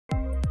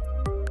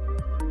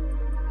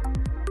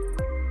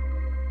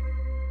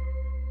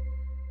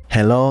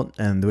Hello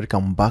and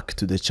welcome back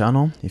to the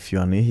channel. If you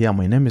are new here,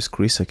 my name is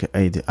Chris,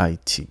 aka the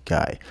IT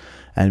guy.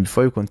 And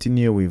before we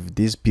continue with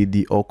this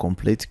PDO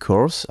complete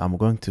course, I'm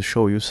going to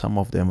show you some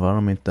of the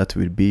environment that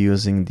we'll be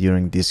using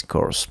during this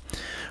course.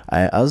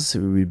 As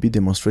we will be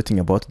demonstrating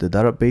about the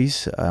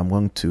database, I'm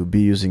going to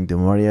be using the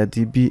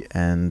MariaDB,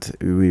 and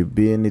we will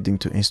be needing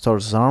to install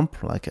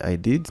XAMPP like I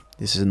did.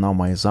 This is now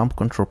my XAMPP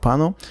control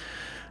panel.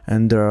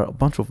 And there are a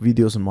bunch of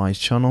videos on my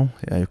channel.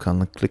 You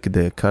can click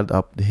the card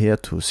up here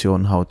to see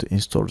on how to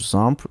install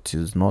XAMPP. It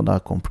is not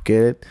that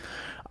complicated.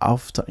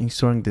 After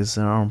installing the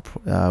XAMPP,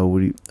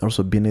 we'll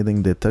also be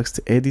needing the text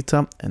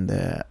editor, and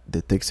the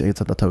text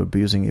editor that I will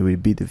be using, it will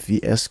be the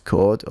VS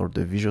Code or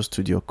the Visual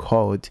Studio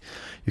Code.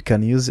 You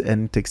can use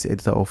any text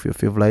editor of your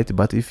favorite,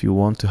 but if you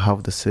want to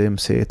have the same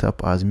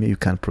setup as me, you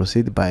can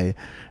proceed by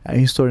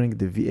installing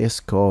the VS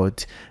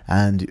Code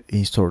and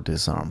install the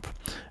XAMPP.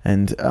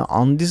 And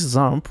on this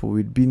XAMPP,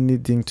 we'll be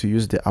needing to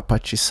use the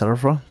Apache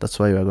server. That's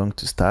why we are going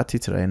to start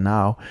it right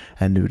now,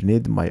 and we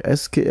need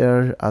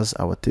MySQL as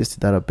our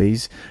test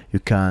database. You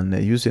can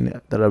use any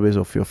database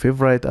of your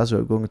favorite, as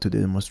we're going to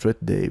demonstrate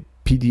the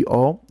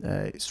PDO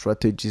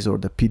strategies or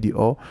the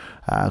PDO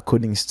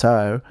coding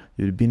style.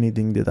 You'll be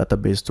needing the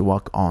database to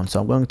work on. So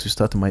I'm going to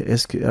start my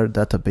SQL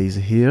database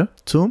here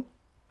too,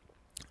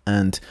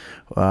 and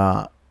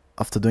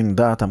after doing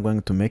that, I'm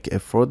going to make a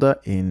folder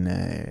in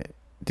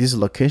this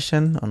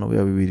location on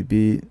where we will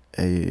be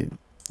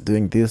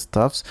doing these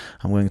stuffs.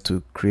 I'm going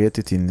to create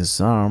it in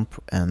XAMPP,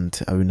 and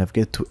I will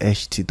navigate to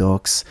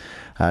htdocs,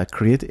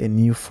 create a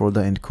new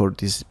folder and call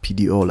this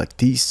PDO like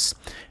this.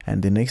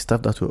 And the next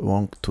step that we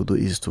want to do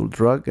is to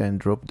drag and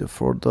drop the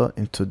folder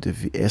into the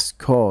VS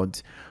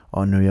Code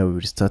on where we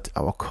will start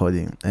our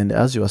coding. And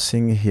as you are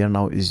seeing here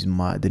now is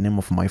the name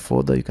of my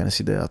folder. You can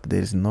see that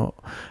there is no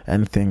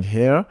anything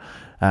here.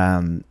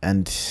 And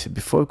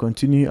before we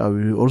continue, I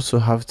will also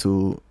have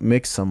to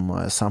make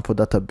some sample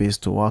database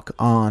to work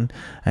on.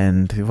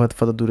 And without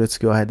further ado, let's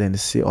go ahead and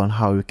see on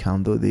how we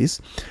can do this.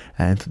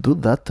 And to do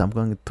that, I'm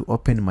going to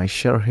open my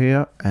shell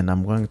here, and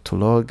I'm going to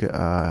log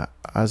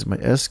as my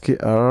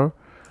SQL.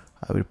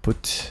 I will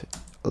put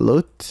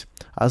root.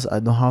 As I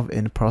don't have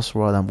any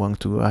password, I'm going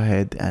to go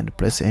ahead and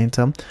press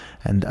enter,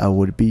 and I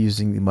will be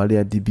using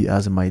MariaDB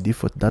as my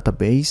default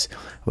database.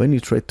 When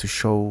you try to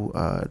show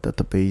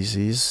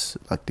databases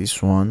like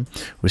this one,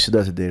 we see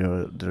that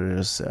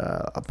there's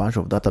a bunch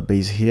of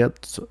database here,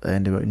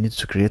 and we need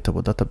to create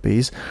our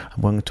database.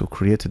 I'm going to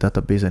create a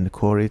database and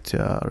call it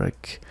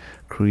like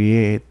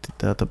create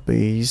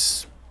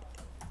database.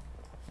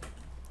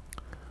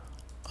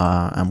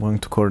 I'm going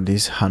to call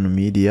this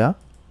HanuMedia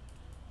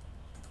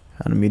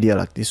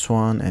like this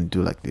one, and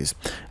do like this.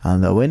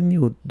 And when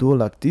you do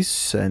like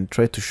this and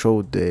try to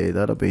show the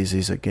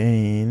databases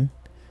again,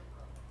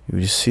 you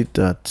will see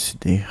that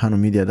the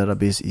HanuMedia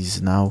database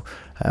is now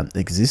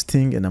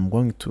existing. And I'm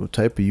going to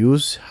type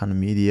use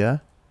HanuMedia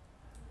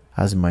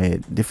as my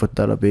default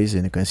database,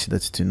 and you can see that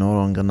it's no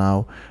longer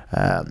now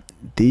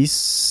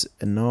this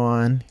no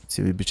one, it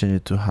will be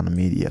changed to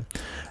HanuMedia.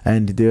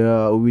 And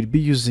there we'll be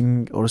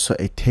using also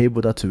a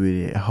table that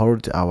will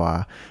hold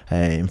our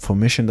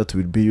information that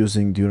we'll be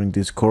using during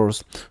this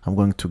course. I'm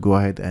going to go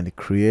ahead and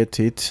create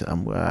it.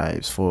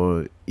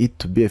 For it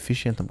to be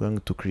efficient, I'm going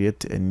to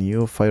create a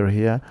new file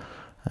here,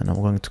 and I'm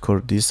going to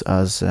call this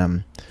as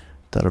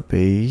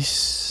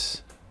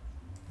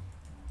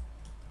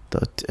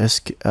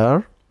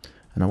database.sql.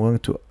 And I'm going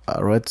to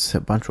write a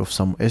bunch of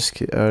some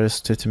SQL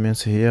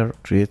statements here,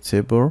 create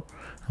table.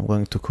 I'm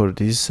going to call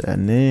these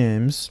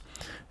names,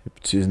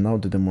 which is now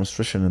the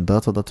demonstration and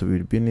data that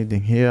we'll be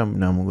needing here.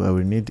 Now I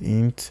will need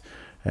int,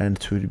 and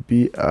it will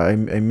be I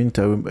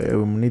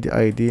will need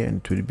ID,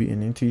 and it will be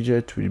an integer.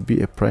 It will be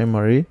a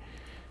primary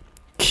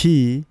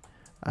key,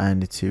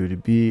 and it will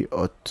be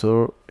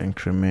auto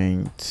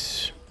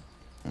increment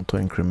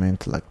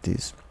like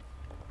this.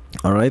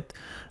 All right,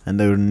 and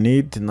I will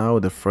need now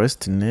the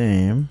first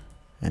name,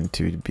 and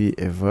it will be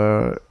a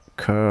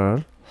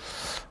varchar.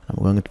 I'm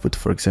going to put,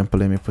 for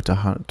example, let me put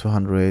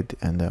 200,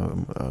 and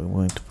I'm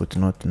going to put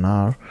not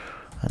nar,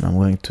 and I'm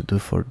going to do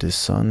for the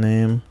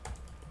surname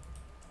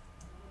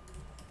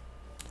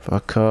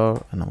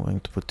varchar, and I'm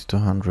going to put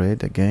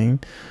 200 again,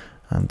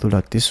 and do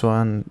like this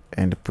one,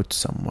 and put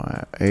some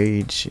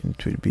age, and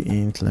it will be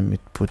int. Let me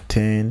put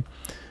 10,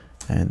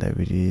 and I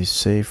will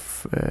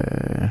save.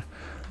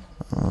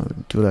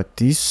 Do like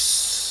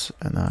this,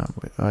 and I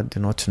will add the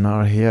not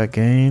nar here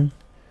again.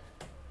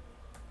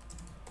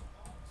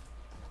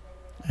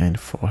 And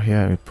for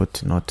here we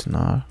put not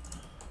nar,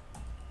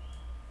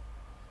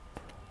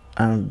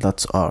 and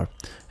that's all.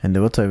 And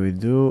what I will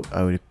do,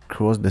 I will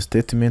close the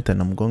statement,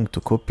 and I'm going to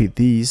copy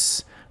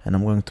this, and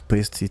I'm going to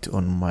paste it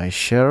on my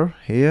shell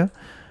here.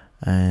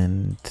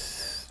 And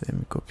let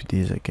me copy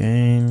this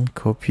again,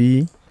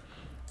 copy,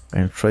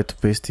 and try to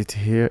paste it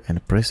here,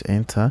 and press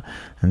enter.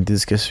 In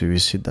this case, we will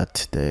see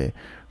that the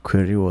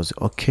query was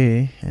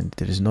okay, and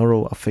there is no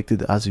row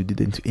affected as you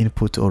didn't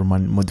input or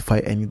modify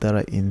any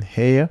data in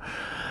here.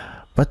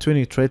 But when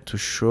you try to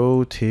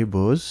show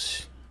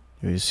tables,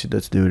 you see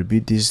that there will be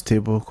this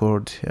table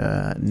called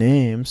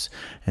names,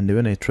 and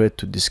when I try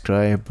to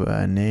describe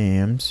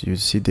names, you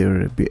see there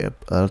will be a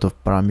lot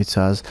of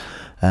parameters,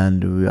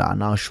 and we are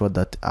now sure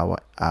that our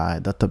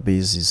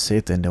database is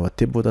set and our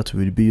table that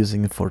we'll be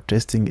using for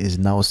testing is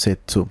now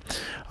set too.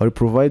 I will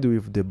provide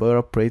with the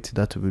boilerplate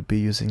that we'll be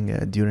using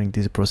during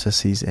these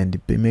processes,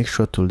 and make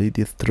sure to lead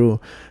it through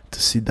to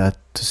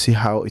see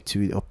how it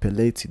will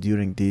operate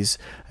during these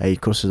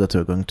courses that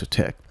we're going to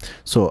take.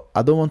 So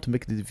I don't want to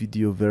make this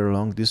video very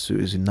long. This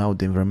is now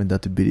the environment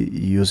that we'll be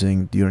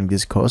using during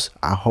this course.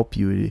 I hope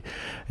you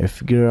will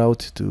figure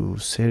out to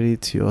set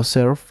it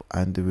yourself,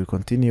 and we'll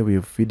continue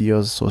with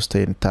videos. So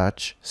stay in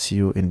touch. See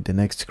you in the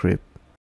next script.